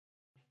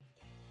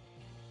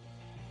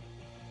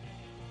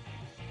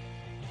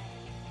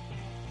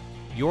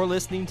You're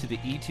listening to the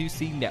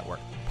E2C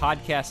Network,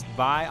 podcast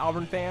by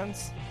Auburn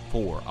fans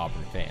for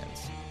Auburn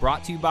fans.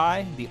 Brought to you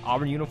by the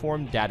Auburn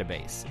Uniform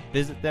Database.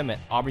 Visit them at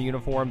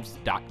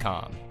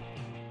auburnuniforms.com.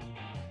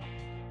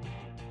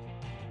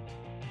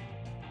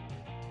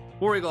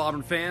 War Eagle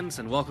Auburn fans,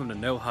 and welcome to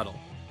No Huddle,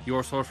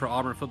 your source for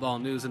Auburn football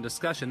news and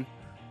discussion,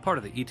 part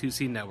of the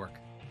E2C Network,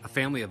 a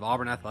family of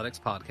Auburn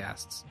athletics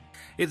podcasts.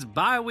 It's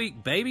bye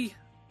week, baby,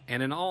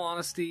 and in all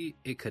honesty,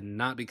 it could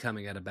not be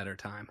coming at a better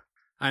time.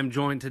 I'm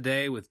joined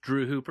today with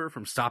Drew Hooper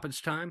from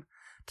Stoppage Time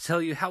to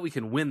tell you how we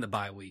can win the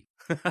bye week.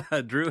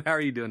 Drew, how are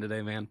you doing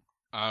today, man?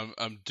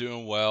 I'm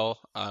doing well.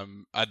 I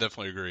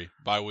definitely agree.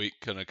 Bye week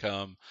couldn't have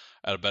come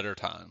at a better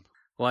time.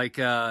 Like,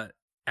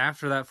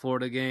 after that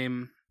Florida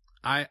game,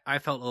 I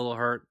felt a little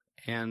hurt,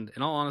 and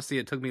in all honesty,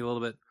 it took me a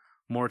little bit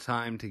more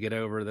time to get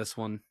over this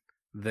one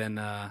than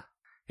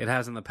it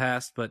has in the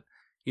past. But,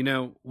 you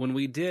know, when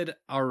we did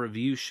our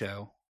review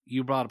show,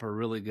 you brought up a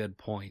really good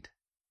point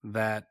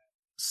that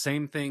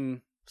same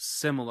thing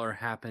similar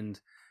happened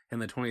in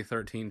the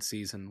 2013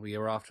 season. We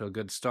were off to a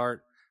good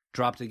start,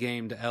 dropped a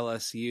game to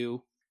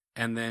LSU,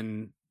 and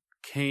then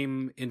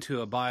came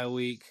into a bye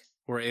week.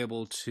 We're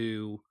able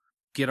to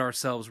get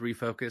ourselves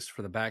refocused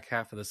for the back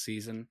half of the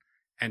season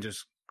and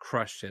just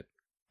crushed it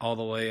all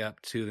the way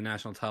up to the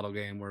national title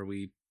game where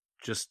we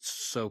just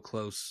so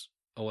close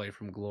away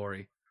from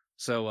glory.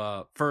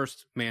 So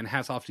first, man,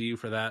 hats off to you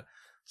for that.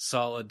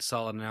 Solid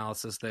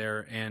analysis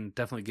there, and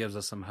definitely gives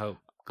us some hope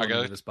going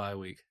into this bye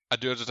week. I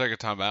do have to take a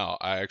time out.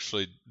 I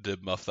actually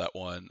did muff that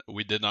one.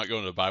 We did not go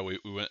into a bye week.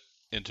 We went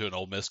into an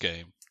Ole Miss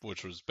game,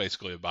 which was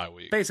basically a bye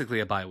week. Basically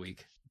a bye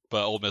week.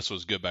 But Ole Miss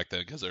was good back then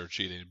because they were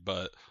cheating.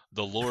 But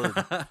the Lord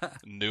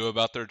knew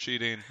about their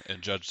cheating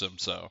and judged them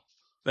so.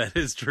 That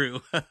is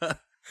true.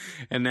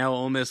 And now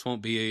Ole Miss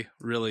won't be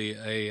really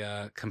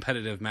a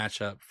competitive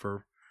matchup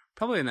for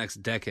probably the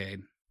next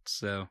decade.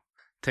 So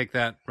take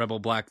that, Rebel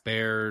Black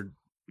Bear,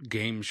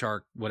 Game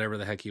Shark, whatever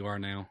the heck you are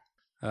now.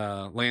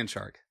 Land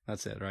Shark.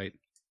 That's it, right?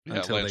 Yeah,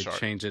 until Land they Shark.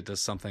 Change it to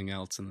something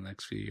else in the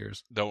next few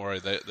years. Don't worry.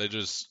 They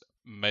just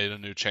made a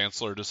new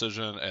chancellor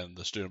decision, and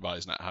the student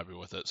body's not happy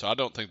with it. So I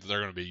don't think that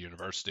they're going to be a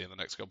university in the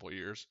next couple of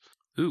years.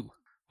 Ooh.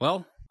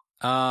 Well,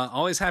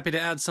 always happy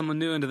to add someone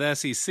new into the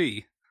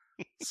SEC.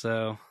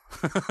 So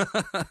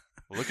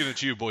Looking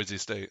at you, Boise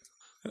State.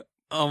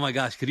 Oh my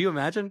gosh, could you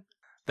imagine?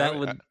 That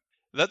would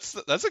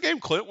That's a game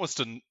Clint wants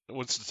to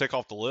take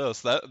off the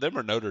list. Them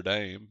or Notre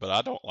Dame, but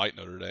I don't like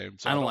Notre Dame.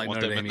 So I don't want like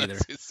Notre them Dame in the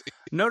either. SEC.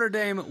 Notre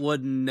Dame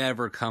would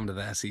never come to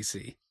the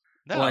SEC.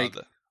 No,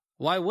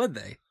 Why would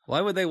they? Why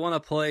would they want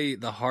to play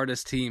the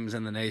hardest teams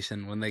in the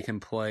nation when they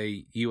can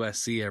play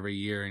USC every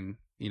year and,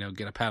 you know,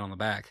 get a pat on the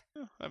back?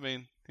 I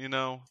mean, you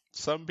know,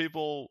 some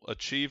people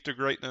achieve to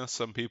greatness.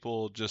 Some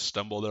people just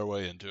stumble their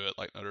way into it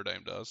like Notre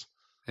Dame does.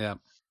 Yeah.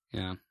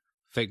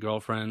 Fake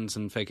girlfriends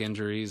and fake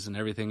injuries and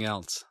everything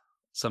else.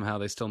 Somehow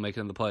they still make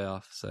it in the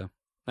playoff. So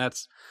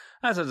that's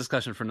a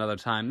discussion for another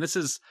time. This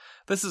is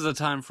a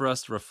time for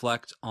us to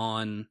reflect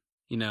on,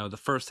 you know, the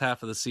first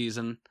half of the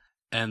season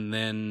and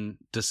then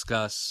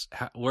discuss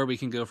where we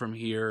can go from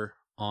here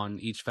on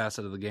each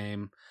facet of the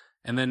game,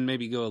 and then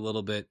maybe go a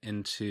little bit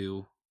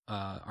into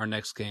our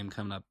next game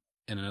coming up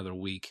in another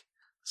week.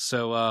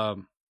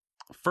 So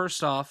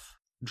first off,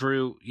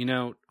 Drew, you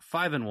know,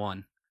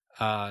 5-1.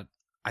 I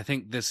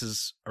think this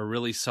is a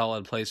really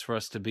solid place for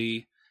us to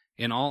be.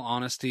 In all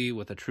honesty,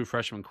 with a true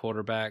freshman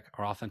quarterback,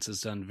 our offense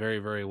has done very,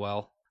 very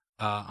well.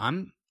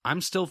 I'm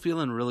still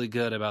feeling really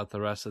good about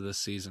the rest of this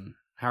season.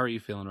 How are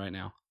you feeling right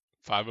now?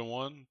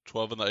 5-1,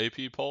 12 in the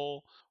AP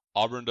poll.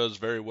 Auburn does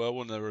very well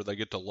whenever they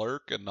get to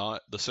lurk and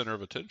not the center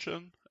of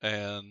attention.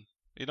 And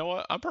you know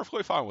what? I'm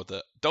perfectly fine with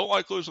it. Don't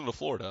like losing to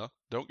Florida.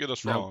 Don't get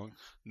us wrong.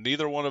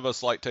 Neither one of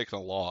us like taking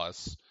a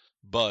loss.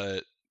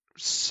 But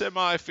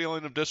semi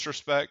feeling of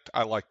disrespect,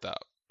 I like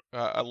that.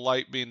 I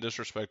like being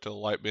disrespected. I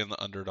like being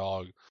the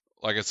underdog.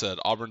 Like I said,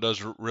 Auburn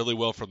does really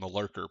well from the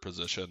lurker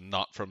position,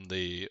 not from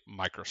the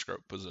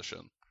microscope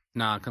position.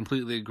 Nah,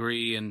 completely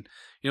agree. And,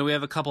 you know, we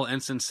have a couple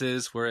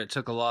instances where it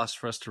took a loss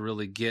for us to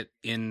really get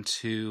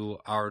into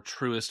our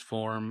truest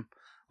form,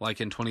 like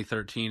in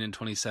 2013 and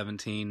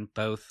 2017.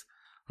 Both,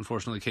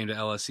 unfortunately, came to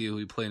LSU, who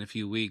we play in a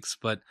few weeks.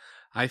 But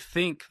I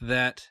think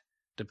that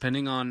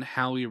depending on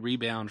how we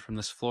rebound from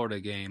this Florida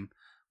game,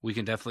 we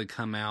can definitely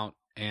come out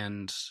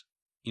and,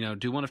 you know,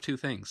 do one of two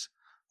things.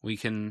 We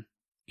can,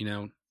 you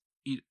know,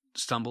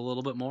 stumble a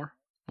little bit more,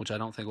 which I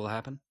don't think will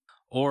happen,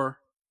 or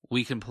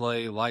we can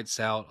play lights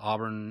out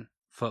Auburn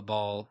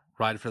football,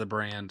 ride for the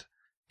brand,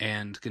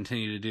 and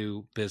continue to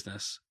do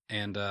business.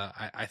 And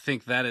I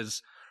think that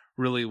is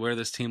really where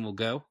this team will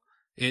go.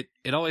 It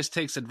always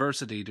takes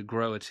adversity to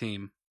grow a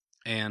team.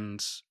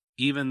 And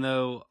even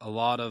though a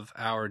lot of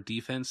our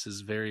defense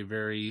is very,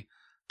 very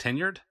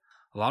tenured,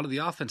 a lot of the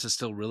offense is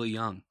still really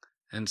young.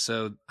 And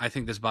so I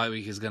think this bye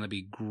week is going to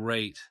be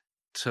great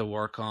to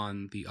work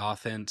on the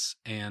offense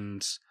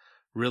and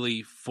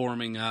really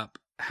forming up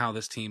how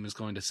this team is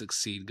going to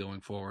succeed going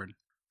forward.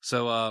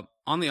 So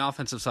on the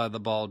offensive side of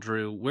the ball,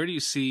 Drew, where do you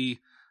see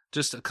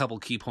just a couple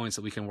key points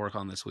that we can work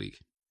on this week?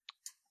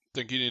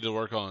 think you need to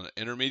work on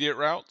intermediate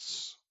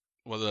routes,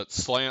 whether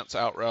that's slants,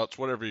 out routes,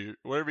 whatever you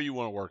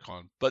want to work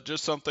on, but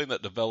just something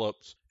that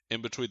develops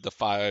in between the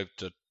 5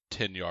 to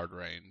 10 yard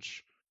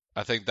range.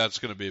 I think that's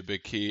going to be a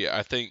big key.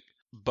 I think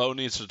Bo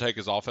needs to take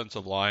his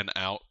offensive line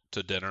out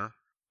to dinner.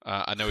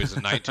 I know he's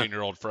a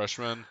 19-year-old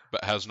freshman,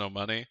 but has no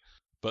money,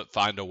 but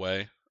find a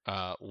way.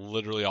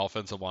 Literally,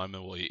 offensive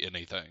linemen will eat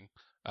anything.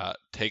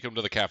 Take them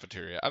to the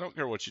cafeteria. I don't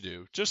care what you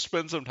do. Just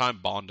spend some time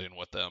bonding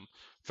with them.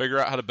 Figure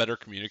out how to better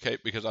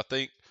communicate, because I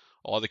think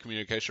a lot of the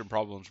communication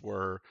problems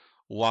were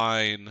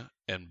line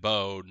and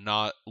Bo,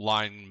 not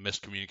line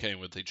miscommunicating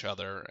with each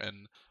other.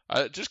 And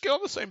just get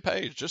on the same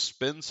page. Just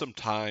spend some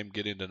time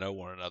getting to know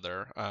one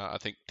another. I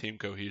think team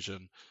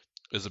cohesion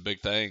is a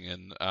big thing.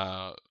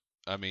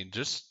 And,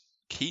 just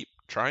keep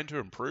trying to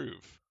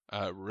improve.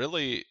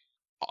 Really,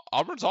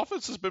 Auburn's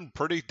offense has been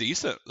pretty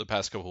decent the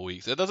past couple of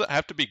weeks. It doesn't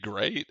have to be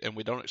great, and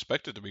we don't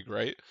expect it to be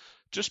great.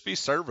 Just be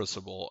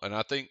serviceable. And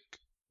I think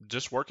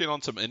just working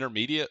on some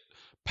intermediate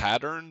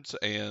patterns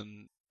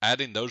and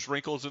adding those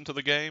wrinkles into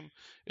the game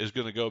is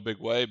going to go a big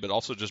way, but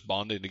also just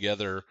bonding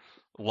together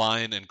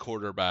line and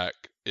quarterback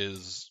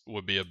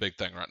would be a big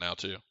thing right now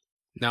too.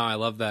 No, I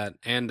love that.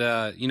 And,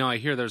 I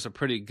hear there's a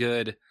pretty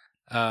good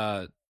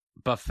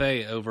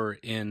buffet over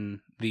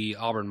in the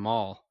Auburn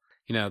Mall.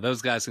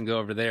 Those guys can go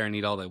over there and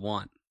eat all they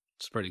want.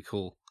 It's pretty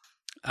cool.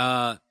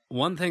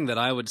 One thing that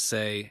I would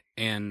say,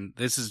 and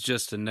this is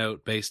just a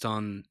note based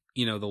on,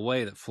 the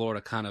way that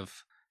Florida kind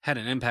of had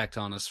an impact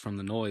on us from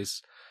the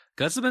noise.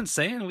 Gus has been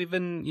saying we've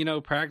been,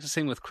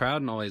 practicing with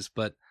crowd noise,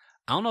 but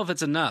I don't know if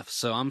it's enough.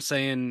 So I'm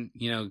saying,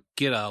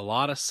 get a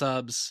lot of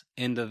subs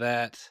into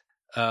that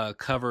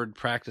covered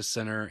practice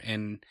center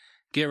and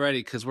get ready,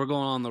 because we're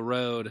going on the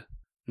road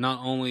not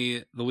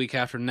only the week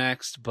after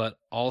next, but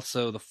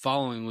also the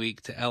following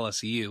week to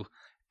LSU.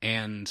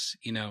 And,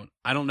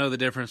 I don't know the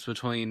difference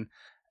between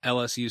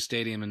LSU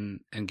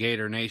Stadium and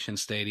Gator Nation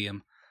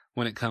Stadium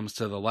when it comes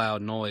to the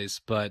loud noise,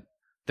 but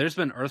there's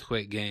been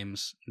earthquake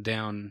games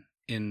down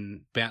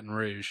in Baton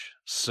Rouge.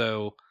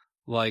 So,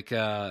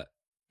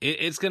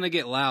 it's going to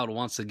get loud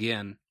once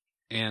again.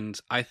 And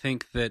I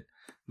think that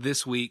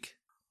this week,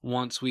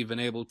 once we've been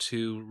able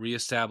to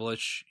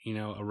reestablish,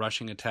 a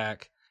rushing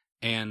attack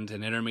and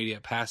an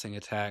intermediate passing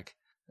attack,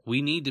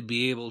 we need to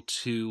be able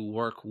to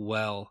work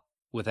well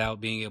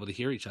without being able to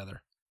hear each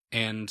other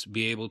and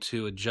be able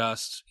to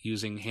adjust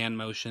using hand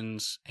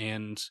motions,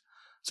 and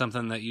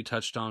something that you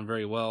touched on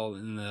very well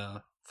in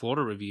the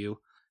Florida review.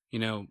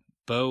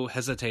 Bo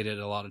hesitated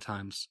a lot of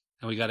times,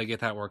 and we got to get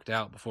that worked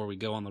out before we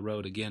go on the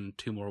road again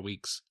 2 more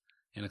weeks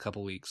in a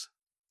couple weeks.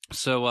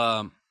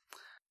 So,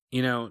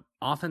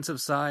 offensive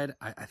side,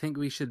 I think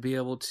we should be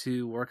able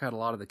to work out a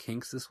lot of the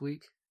kinks this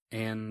week,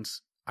 and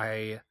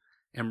I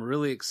am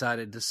really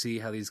excited to see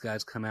how these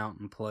guys come out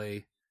and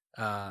play,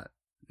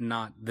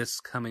 not this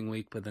coming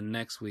week, but the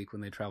next week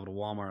when they travel to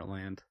Walmart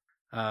Land.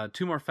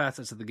 2 more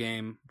facets of the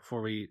game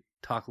before we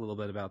talk a little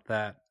bit about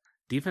that.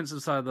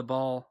 Defensive side of the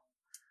ball,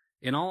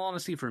 in all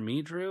honesty for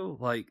me, Drew,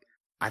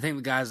 I think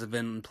the guys have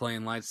been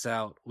playing lights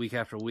out week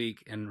after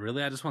week, and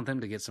really I just want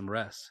them to get some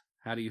rest.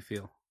 How do you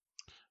feel?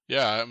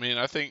 Yeah,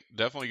 I think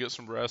definitely get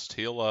some rest,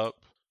 heal up,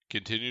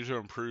 continue to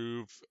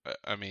improve.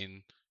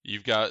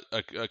 You've got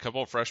a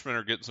couple of freshmen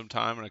are getting some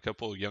time, and a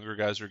couple of younger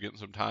guys are getting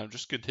some time.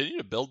 Just continue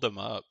to build them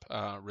up,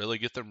 really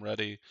get them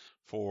ready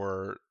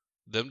for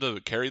them to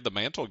carry the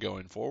mantle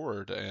going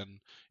forward. And,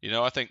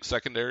 I think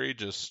secondary,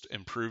 just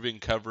improving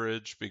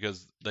coverage,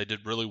 because they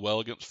did really well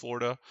against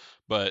Florida.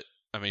 But,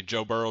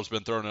 Joe Burrow's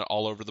been throwing it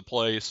all over the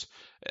place.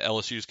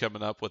 LSU's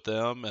coming up with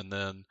them. And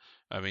then,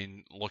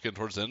 looking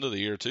towards the end of the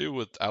year, too,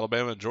 with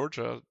Alabama and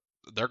Georgia,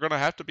 they're going to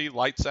have to be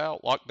lights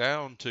out, locked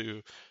down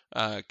to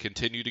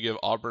continue to give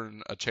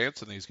Auburn a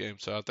chance in these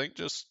games. So I think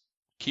just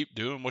keep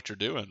doing what you're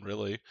doing,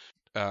 really,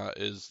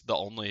 is the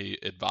only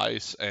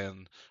advice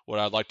and what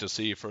I'd like to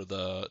see for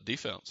the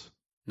defense.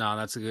 No,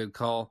 that's a good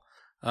call.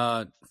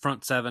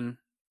 Front 7,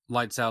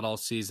 lights out all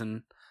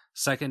season.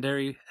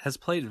 Secondary has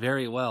played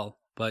very well,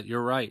 but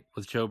you're right.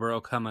 With Joe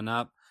Burrow coming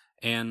up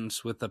and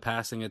with the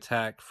passing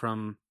attack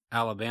from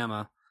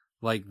Alabama,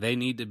 they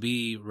need to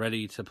be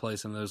ready to play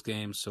some of those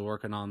games. So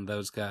working on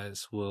those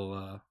guys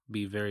will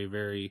be very,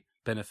 very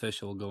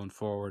beneficial going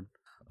forward.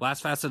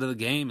 Last facet of the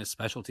game is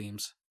special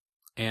teams.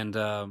 And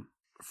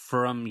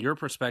from your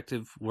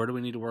perspective, where do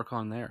we need to work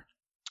on there?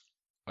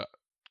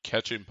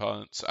 Catching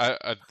punts.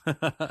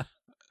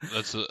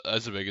 That's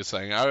the biggest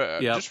thing.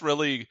 Just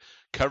really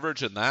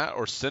coverage in that,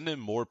 or sending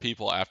more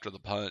people after the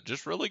punt.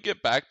 Just really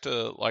get back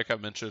to, like I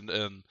mentioned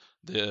in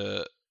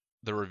the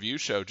review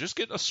show, just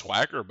getting a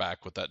swagger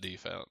back with that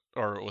defense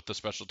or with the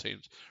special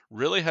teams.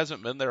 Really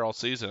hasn't been there all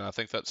season. I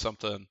think that's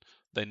something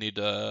they need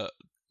to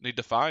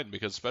find,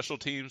 because special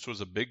teams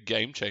was a big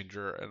game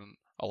changer and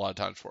a lot of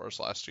times for us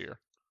last year.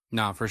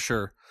 No, for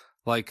sure.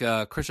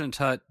 Christian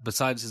Tutt,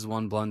 besides his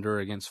one blunder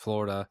against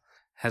Florida,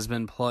 has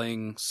been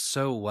playing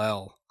so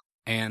well.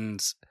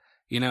 And,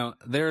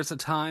 there's a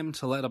time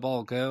to let a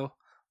ball go,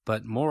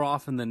 but more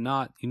often than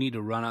not, you need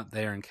to run up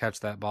there and catch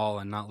that ball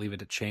and not leave it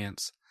to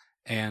chance.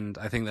 And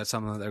I think that's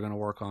something that they're going to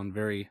work on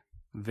very,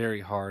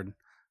 very hard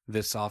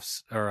this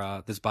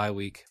this bye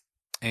week.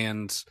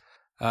 And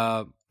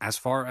as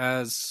far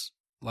as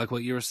like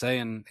what you were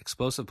saying,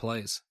 explosive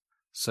plays.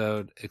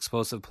 So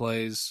explosive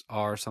plays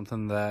are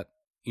something that,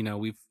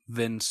 we've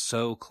been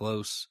so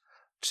close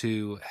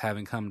to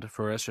having come to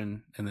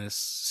fruition in this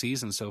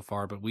season so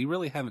far, but we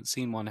really haven't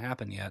seen one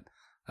happen yet.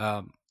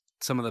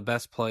 Some of the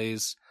best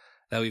plays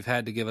that we've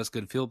had to give us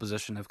good field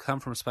position have come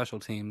from special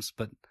teams,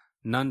 but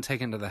none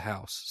taken to the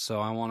house. So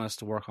I want us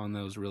to work on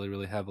those really,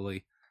 really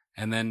heavily.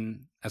 And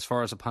then as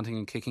far as a punting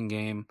and kicking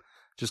game,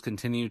 just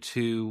continue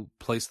to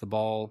place the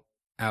ball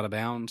out of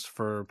bounds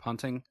for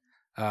punting.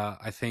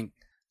 I think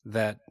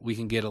that we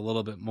can get a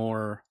little bit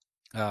more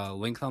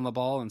length on the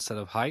ball instead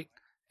of height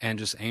and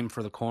just aim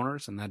for the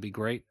corners, and that'd be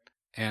great.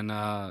 And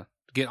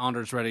get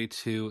Anders ready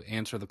to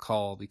answer the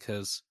call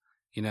because,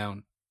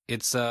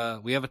 it's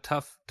we have a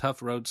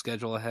tough road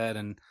schedule ahead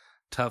and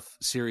tough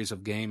series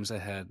of games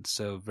ahead.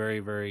 So very,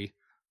 very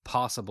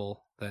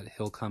possible that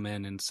he'll come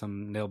in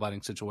some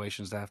nail-biting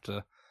situations to have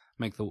to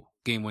make the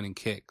game-winning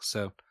kick.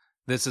 So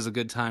this is a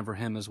good time for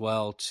him as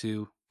well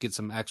to get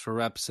some extra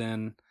reps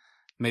in,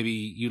 maybe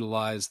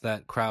utilize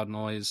that crowd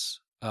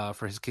noise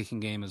for his kicking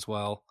game as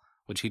well,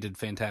 which he did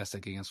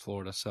fantastic against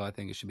Florida. So I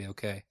think it should be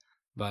okay.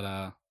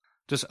 But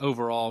just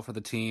overall for the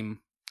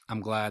team,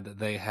 I'm glad that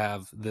they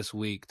have this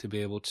week to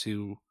be able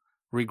to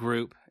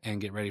regroup and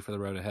get ready for the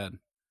road ahead.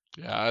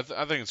 Yeah,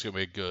 I think it's going to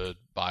be a good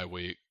bye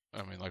week.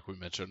 I mean, like we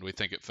mentioned, we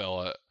think it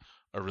fell at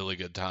a really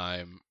good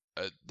time.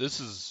 This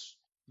is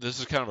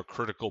kind of a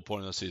critical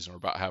point of the season. We're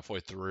about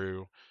halfway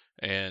through,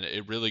 and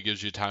it really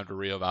gives you time to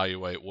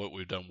reevaluate what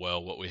we've done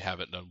well, what we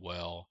haven't done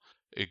well,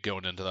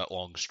 going into that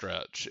long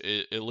stretch.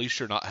 At least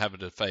you're not having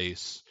to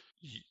face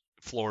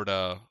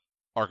Florida,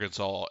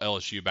 Arkansas,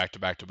 LSU back to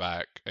back to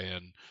back,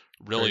 and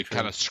really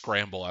kind of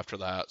scramble after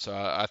that. So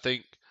I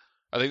think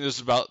this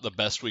is about the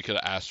best we could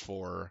have asked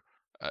for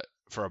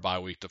a bye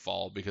week to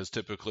fall, because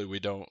typically we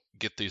don't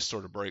get these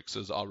sort of breaks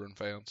as Auburn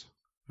fans.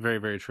 Very,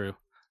 very true.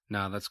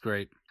 No, that's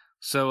great.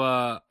 So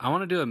I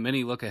want to do a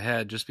mini look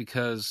ahead just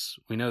because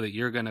we know that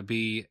you're going to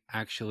be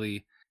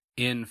actually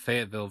in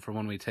Fayetteville for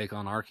when we take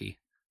on Arky.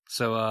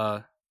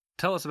 So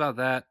tell us about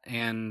that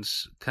and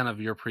kind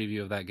of your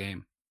preview of that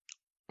game.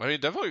 I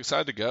mean, definitely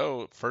excited to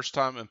go. First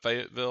time in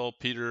Fayetteville.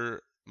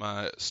 Peter,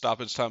 my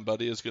stoppage time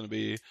buddy, is going to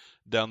be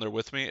down there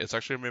with me. It's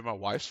actually going to be my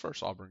wife's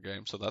first Auburn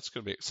game, so that's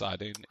going to be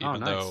exciting,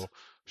 even though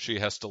she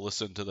has to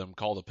listen to them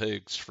call the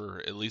pigs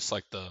for at least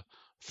like the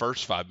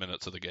first 5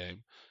 minutes of the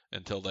game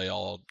until they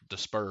all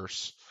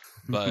disperse.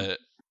 But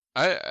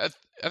I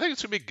think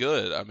it's going to be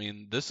good. I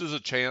mean, this is a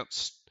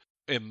chance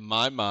in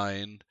my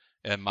mind,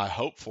 and my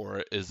hope for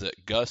it is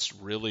that Gus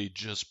really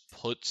just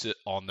puts it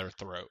on their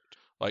throat.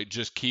 Like,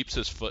 just keeps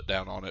his foot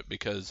down on it,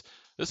 because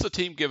this is a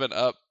team giving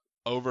up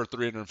over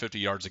 350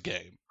 yards a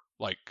game,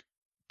 like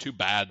two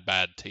bad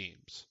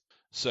teams.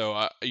 So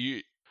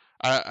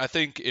I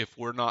think if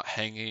we're not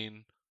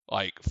hanging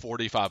like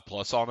 45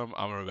 plus on them,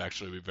 I'm going to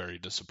actually be very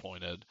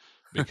disappointed,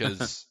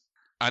 because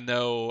I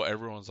know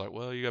everyone's like,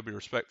 well, you got to be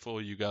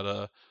respectful. You got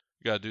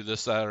to do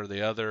this, that, or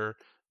the other.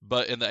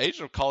 But in the age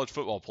of college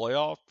football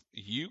playoff,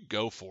 you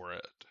go for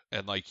it.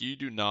 And like, you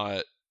do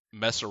not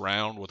mess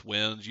around with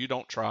wins. You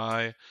don't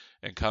try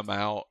and come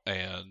out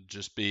and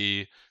just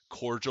be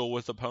cordial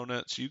with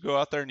opponents. You go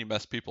out there and you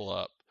mess people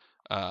up.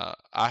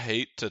 I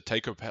hate to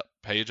take a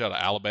page out of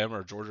Alabama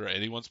or Georgia or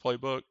anyone's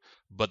playbook,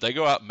 but they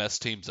go out and mess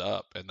teams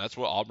up, and that's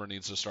what Auburn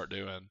needs to start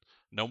doing.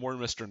 No more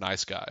Mr.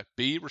 Nice Guy.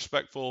 Be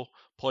respectful,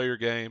 play your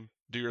game,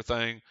 do your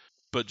thing,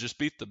 but just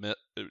beat the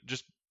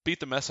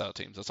mess out of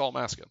teams. That's all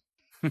I'm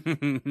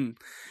asking.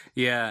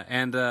 Yeah,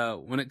 and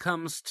when it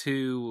comes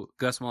to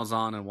Gus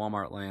Malzahn and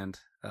Walmart Land,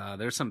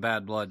 there's some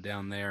bad blood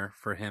down there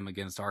for him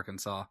against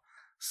Arkansas.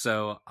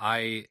 So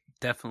I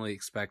definitely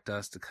expect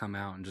us to come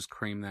out and just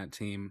cream that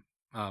team.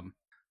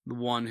 The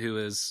one who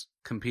is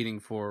competing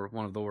for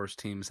one of the worst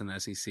teams in the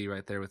SEC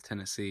right there with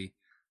Tennessee.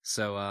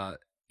 So,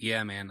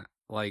 yeah, man,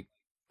 like,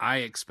 I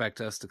expect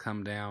us to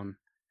come down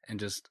and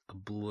just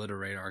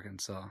obliterate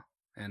Arkansas.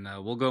 And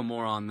we'll go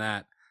more on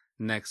that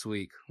next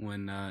week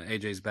when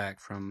AJ's back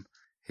from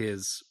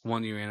his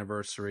 1-year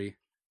anniversary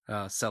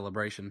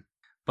celebration.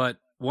 But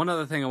one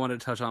other thing I wanted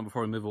to touch on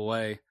before we move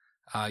away,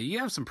 you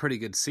have some pretty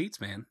good seats,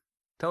 man.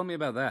 Tell me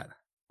about that.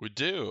 We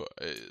do.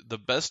 The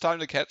best time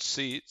to catch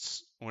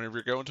seats whenever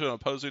you're going to an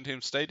opposing team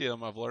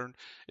stadium, I've learned,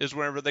 is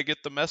whenever they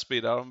get the mess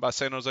beat out of them by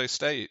San Jose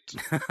State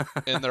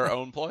in their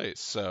own place.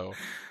 So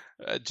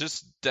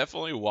just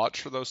definitely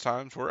watch for those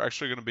times. We're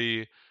actually going to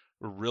be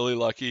really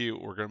lucky.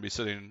 We're going to be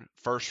sitting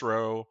first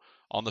row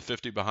on the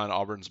 50 behind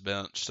Auburn's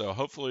bench. So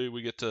hopefully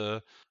we get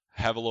to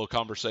have a little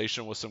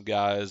conversation with some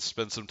guys,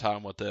 spend some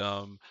time with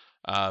them.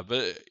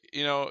 But,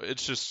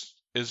 it's just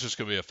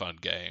going to be a fun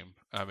game.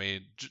 I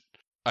mean,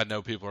 I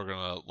know people are going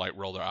to like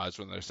roll their eyes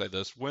when they say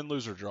this, win,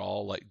 lose, or draw.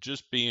 Like,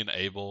 just being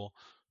able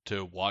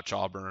to watch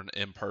Auburn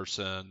in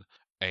person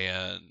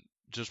and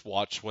just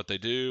watch what they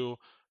do,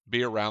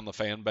 be around the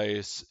fan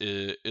base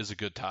is a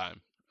good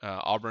time.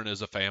 Auburn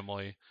is a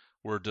family.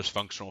 we're a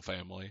dysfunctional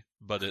family,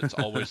 but it's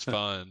always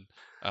fun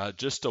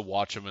just to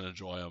watch them and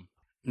enjoy them.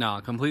 No,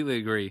 I completely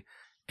agree.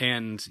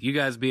 And you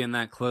guys being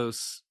that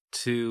close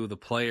to the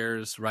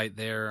players right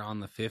there on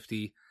the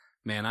 50,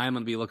 man, I'm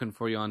going to be looking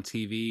for you on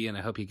TV, and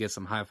I hope you get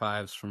some high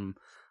fives from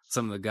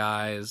some of the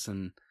guys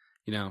and,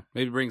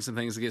 maybe bring some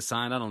things to get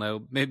signed. I don't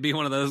know, maybe be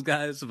one of those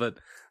guys, but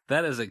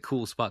that is a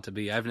cool spot to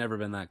be. I've never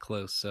been that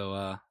close.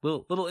 So,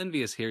 little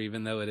envious here,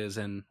 even though it is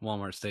in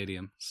Walmart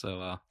Stadium.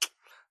 So,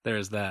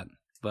 there's that.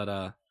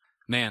 But,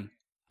 man,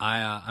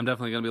 I'm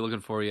definitely going to be looking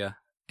for you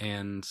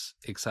and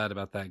excited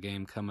about that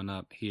game coming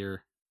up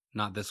here.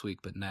 Not this week,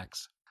 but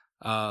next.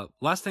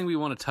 Last thing we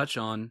want to touch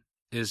on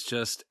is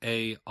just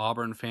a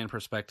Auburn fan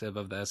perspective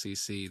of the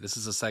SEC. This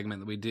is a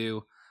segment that we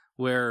do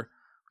where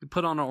we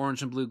put on our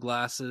orange and blue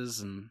glasses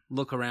and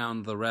look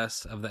around the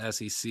rest of the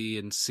SEC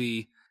and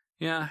see,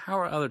 how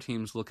are other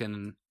teams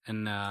looking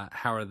and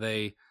how are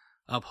they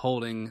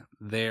upholding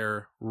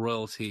their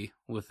royalty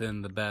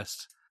within the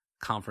best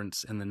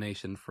conference in the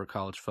nation for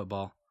college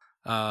football.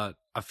 A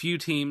few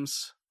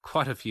teams,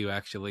 quite a few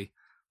actually,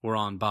 were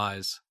on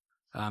byes.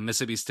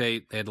 Mississippi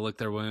State, they had to lick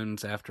their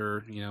wounds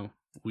after,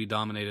 we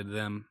dominated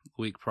them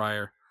the week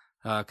prior.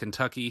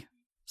 Kentucky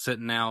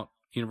sitting out.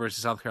 University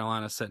of South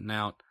Carolina sitting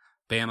out.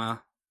 Bama,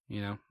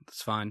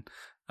 that's fine.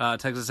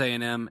 Texas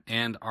A&M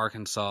and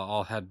Arkansas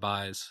all had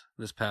byes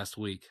this past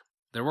week.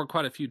 There were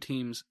quite a few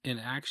teams in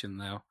action,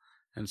 though,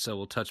 and so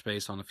we'll touch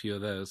base on a few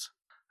of those.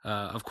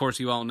 Of course,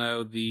 you all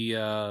know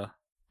the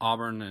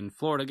Auburn and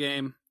Florida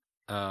game.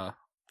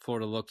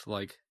 Florida looked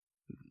like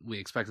we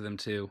expected them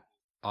to.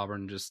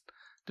 Auburn just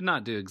did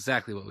not do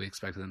exactly what we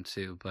expected them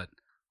to, but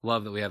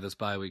love that we have this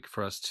bye week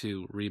for us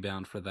to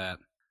rebound for that.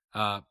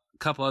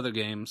 Couple other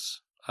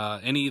games.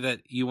 Any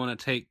that you want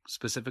to take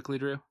specifically,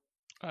 Drew?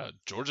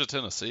 Georgia,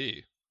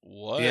 Tennessee.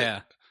 What?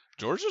 Yeah.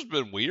 Georgia's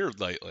been weird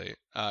lately.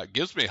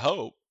 Gives me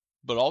hope,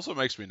 but also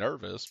makes me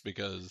nervous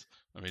because,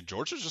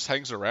 Georgia just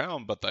hangs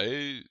around, but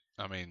that's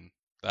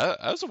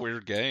a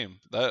weird game.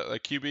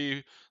 That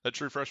QB, that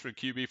true freshman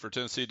QB for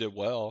Tennessee did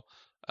well.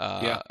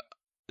 Yeah.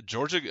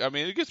 Georgia,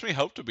 it gives me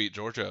hope to beat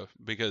Georgia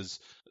because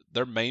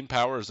their main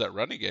power is that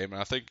running game.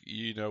 And I think,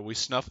 we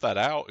snuffed that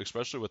out,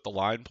 especially with the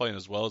line playing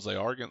as well as they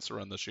are against the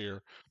run this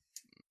year.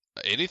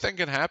 Anything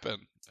can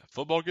happen.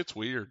 Football gets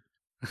weird.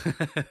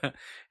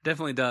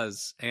 Definitely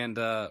does. And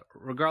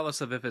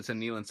regardless of if it's in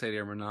Neyland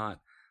Stadium or not,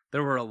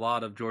 there were a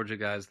lot of Georgia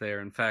guys there.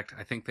 In fact,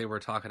 I think they were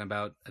talking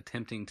about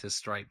attempting to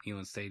stripe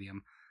Neyland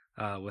Stadium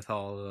with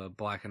all the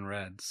black and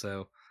red.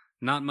 So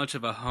not much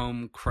of a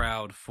home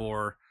crowd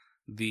for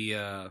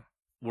the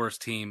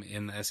worst team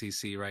in the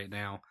SEC right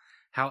now.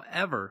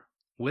 However,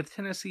 with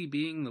Tennessee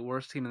being the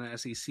worst team in the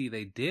SEC,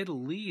 they did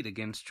lead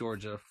against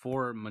Georgia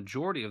for a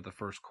majority of the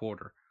first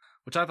quarter,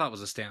 which I thought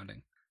was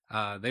astounding.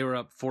 They were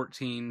up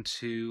 14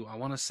 to, I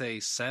want to say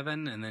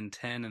 7 and then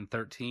 10 and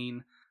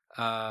 13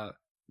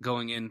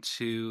 going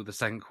into the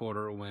second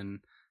quarter when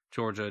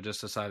Georgia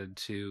just decided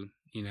to,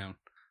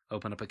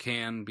 open up a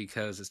can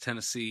because it's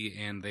Tennessee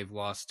and they've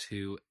lost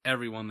to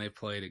everyone they've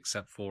played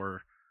except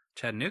for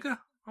Chattanooga,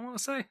 I want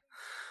to say.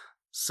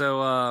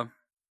 So,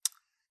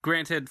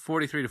 granted,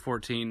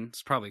 43-14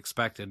 is probably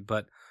expected,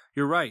 but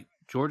you're right.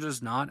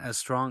 Georgia's not as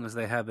strong as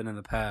they have been in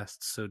the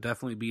past, so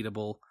definitely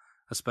beatable,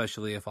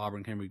 especially if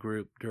Auburn can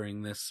regroup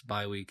during this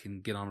bye week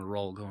and get on a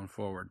roll going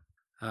forward.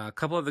 A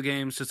couple of the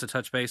games just to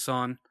touch base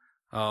on.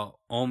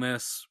 Ole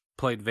Miss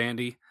played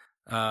Vandy.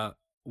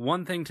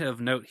 One thing to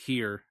of note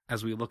here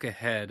as we look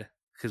ahead,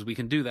 because we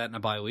can do that in a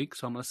bye week,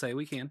 so I'm going to say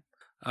we can.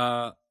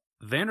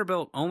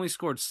 Vanderbilt only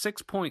scored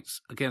 6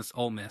 points against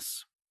Ole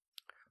Miss.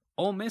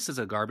 Ole Miss is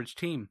a garbage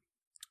team.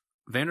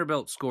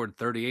 Vanderbilt scored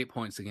 38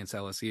 points against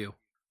LSU.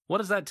 What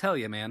does that tell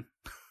you, man?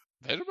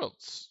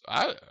 Vanderbilt's,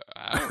 I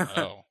don't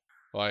know.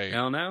 I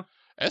don't know.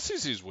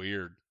 SEC's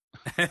weird.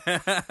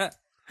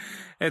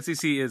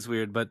 SEC is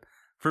weird, but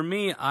for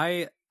me,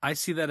 I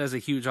see that as a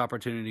huge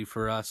opportunity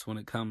for us when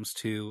it comes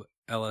to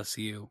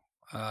LSU.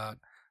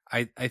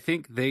 I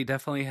think they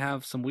definitely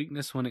have some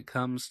weakness when it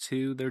comes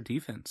to their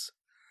defense.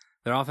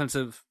 Their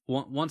offensive,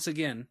 once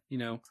again,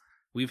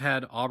 we've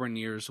had Auburn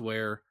years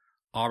where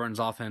Auburn's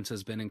offense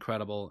has been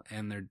incredible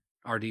and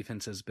our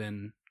defense has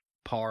been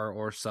par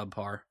or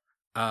subpar.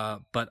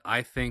 But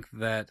I think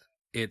that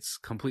it's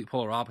complete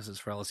polar opposites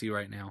for LSU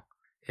right now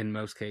in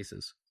most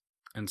cases.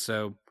 And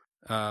so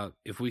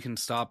if we can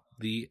stop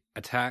the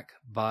attack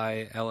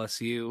by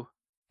LSU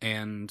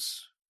and,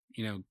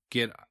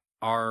 get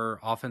our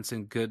offense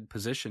in good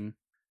position,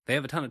 they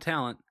have a ton of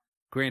talent.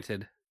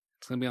 Granted,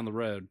 it's going to be on the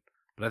road,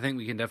 but I think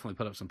we can definitely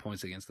put up some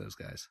points against those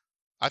guys.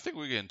 I think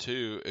we can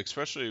too,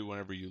 especially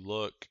whenever you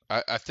look.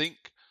 I think,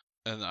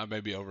 and I may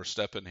be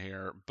overstepping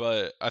here,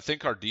 but I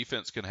think our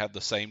defense can have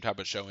the same type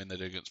of showing they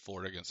did against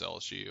Florida against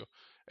LSU.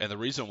 And the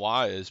reason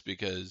why is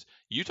because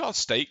Utah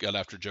State got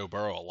after Joe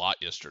Burrow a lot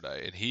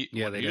yesterday.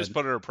 And when he was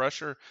put under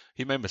pressure,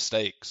 he made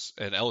mistakes,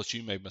 and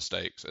LSU made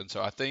mistakes. And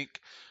so I think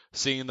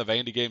seeing the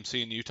Vandy game,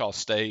 seeing Utah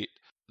State,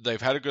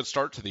 they've had a good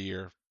start to the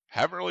year.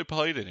 Haven't really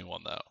played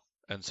anyone, though.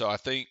 And so I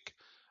think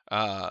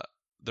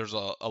there's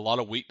a lot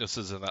of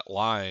weaknesses in that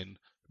line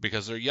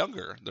because they're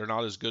younger. They're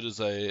not as good as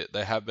they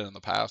have been in the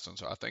past, and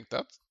so I think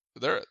that's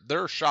there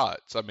are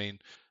shots. I mean,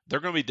 they're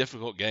going to be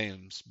difficult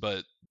games,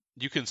 but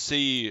you can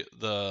see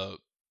the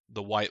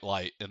white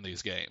light in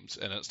these games,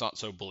 and it's not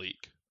so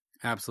bleak.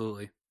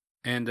 Absolutely.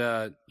 And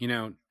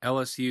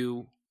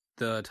LSU,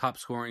 the top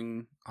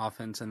scoring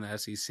offense in the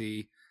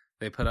SEC,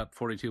 they put up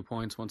 42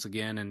 points once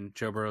again, and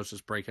Joe Burrow's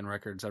just breaking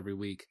records every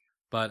week.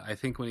 But I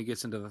think when he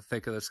gets into the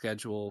thick of the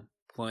schedule,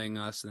 playing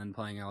us and then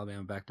playing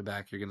Alabama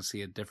back-to-back, you're going to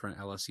see a different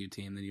LSU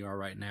team than you are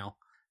right now.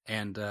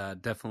 And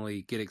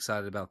definitely get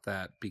excited about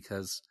that,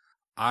 because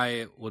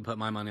I would put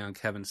my money on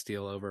Kevin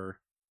Steele over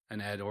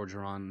an Ed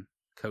Orgeron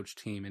coach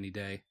team any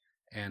day.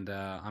 And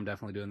I'm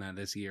definitely doing that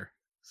this year.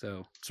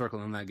 So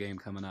circling that game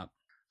coming up.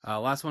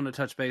 Last one to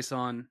touch base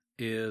on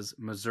is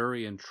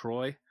Missouri and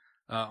Troy.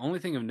 Only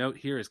thing of note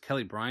here is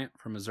Kelly Bryant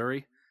from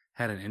Missouri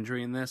had an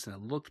injury in this, and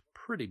it looked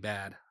pretty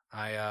bad.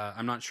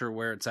 I'm not sure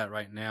where it's at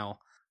right now,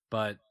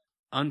 but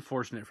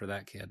unfortunate for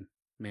that kid.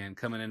 Man,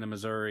 coming into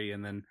Missouri,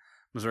 and then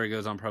Missouri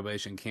goes on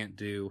probation, can't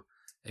do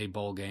a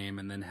bowl game,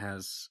 and then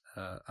has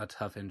a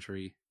tough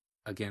injury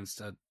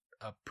against a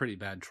pretty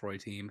bad Troy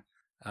team.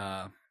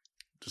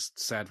 Just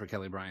sad for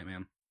Kelly Bryant,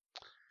 man.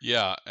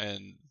 Yeah,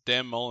 and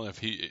Dan Mullen,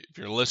 if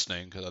you're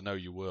listening, because I know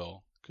you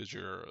will, because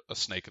you're a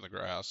snake in the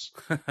grass.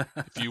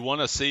 If you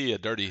want to see a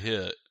dirty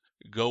hit,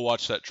 go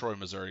watch that Troy,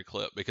 Missouri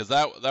clip, because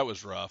that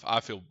was rough. I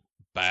feel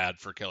bad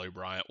for Kelly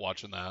Bryant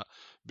watching that,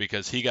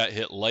 because he got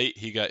hit late,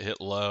 he got hit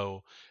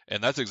low,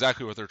 and that's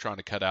exactly what they're trying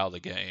to cut out of the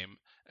game.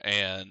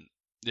 And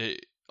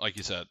like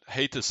you said,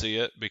 hate to see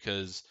it,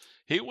 because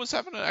he was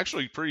having an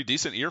actually pretty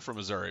decent year for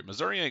Missouri.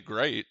 Missouri ain't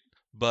great,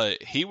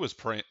 but he was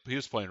playing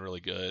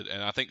really good,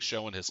 and I think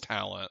showing his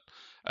talent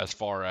as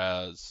far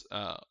as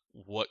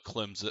why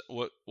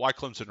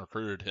Clemson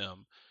recruited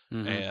him.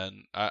 Mm-hmm.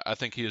 And I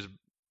think he is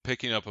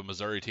picking up a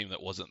Missouri team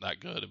that wasn't that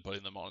good and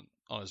putting them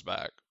on his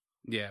back.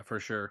 Yeah, for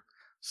sure.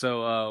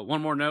 So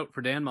one more note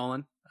for Dan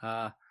Mullen.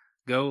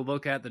 Go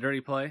look at the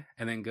dirty play,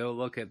 and then go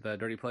look at the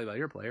dirty play by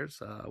your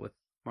players with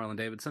Marlon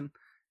Davidson,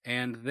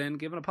 and then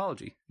give an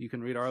apology. You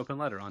can read our open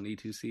letter on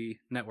E2C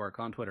Network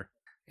on Twitter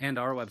and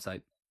our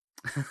website.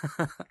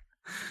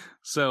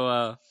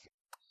 So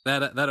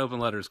that open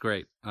letter is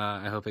great.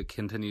 I hope it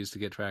continues to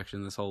get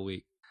traction this whole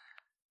week.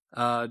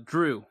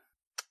 Drew,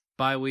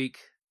 bye week.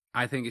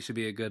 I think it should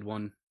be a good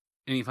one.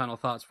 Any final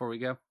thoughts before we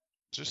go?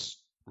 Just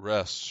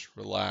rest,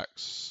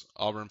 relax.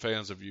 Auburn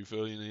fans, if you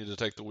feel you need to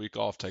take the week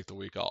off, take the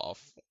week off.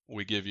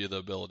 We give you the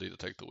ability to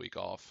take the week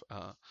off.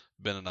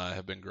 Ben and I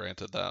have been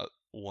granted that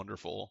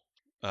wonderful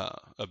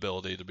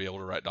ability to be able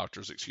to write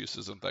doctor's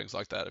excuses and things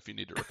like that if you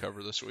need to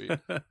recover this week.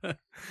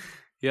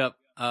 Yep.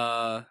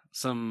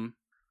 Some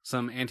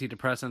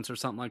antidepressants or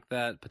something like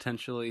that,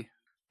 potentially.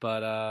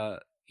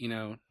 But,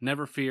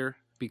 never fear,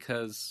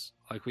 because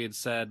like we had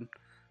said,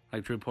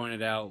 like Drew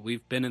pointed out,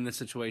 we've been in this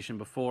situation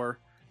before,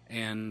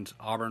 and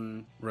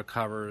Auburn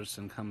recovers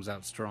and comes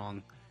out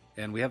strong.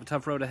 And we have a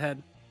tough road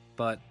ahead,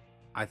 but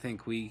I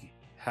think we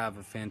have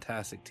a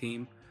fantastic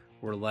team.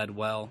 We're led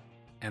well,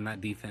 and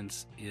that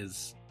defense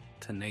is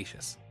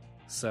tenacious.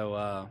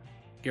 So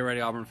get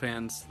ready, Auburn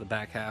fans. The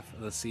back half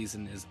of the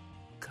season is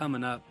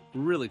coming up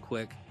really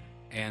quick,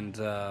 and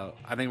I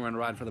think we're going to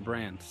ride for the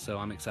brand, so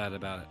I'm excited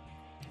about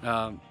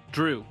it.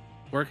 Drew,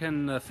 where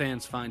can the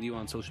fans find you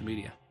on social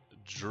media?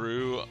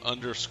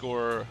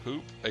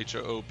 Drew_Hoop,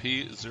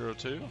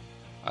 HOOP02.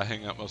 I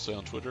hang out mostly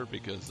on Twitter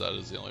because that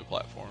is the only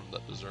platform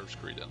that deserves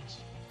credence.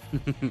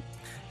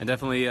 And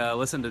definitely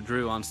listen to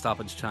Drew on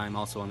Stoppage Time,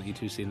 also on the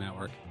E2C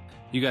Network.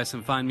 You guys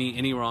can find me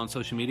anywhere on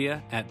social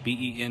media at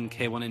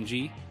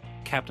BENK1NG,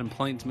 Captain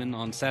Plainsman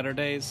on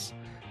Saturdays.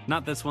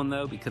 Not this one,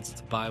 though, because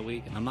it's a bye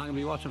week, and I'm not going to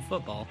be watching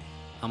football.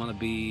 I'm going to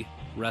be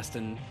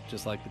resting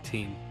just like the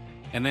team.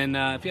 And then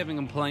if you have any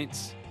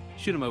complaints,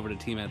 shoot them over to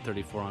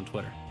TeamEd34 on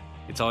Twitter.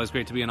 It's always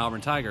great to be an Auburn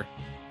Tiger,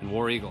 and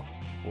War Eagle.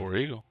 War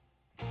Eagle.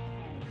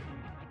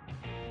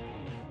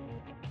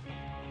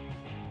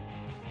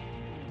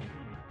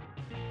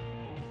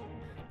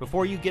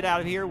 Before you get out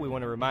of here, we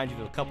want to remind you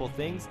of a couple of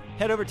things.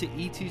 Head over to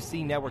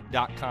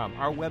e2cnetwork.com,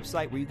 our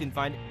website where you can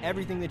find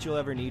everything that you'll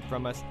ever need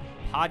from us,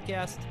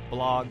 podcasts,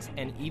 blogs,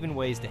 and even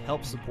ways to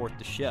help support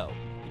the show.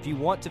 If you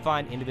want to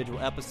find individual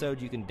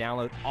episodes, you can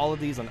download all of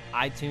these on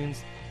iTunes,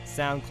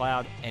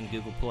 SoundCloud, and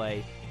Google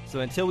Play. So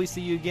until we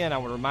see you again, I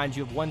want to remind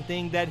you of one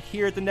thing, that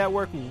here at the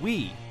network,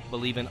 we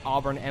believe in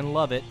Auburn and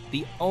love it.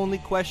 The only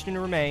question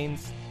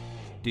remains,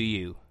 do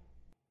you?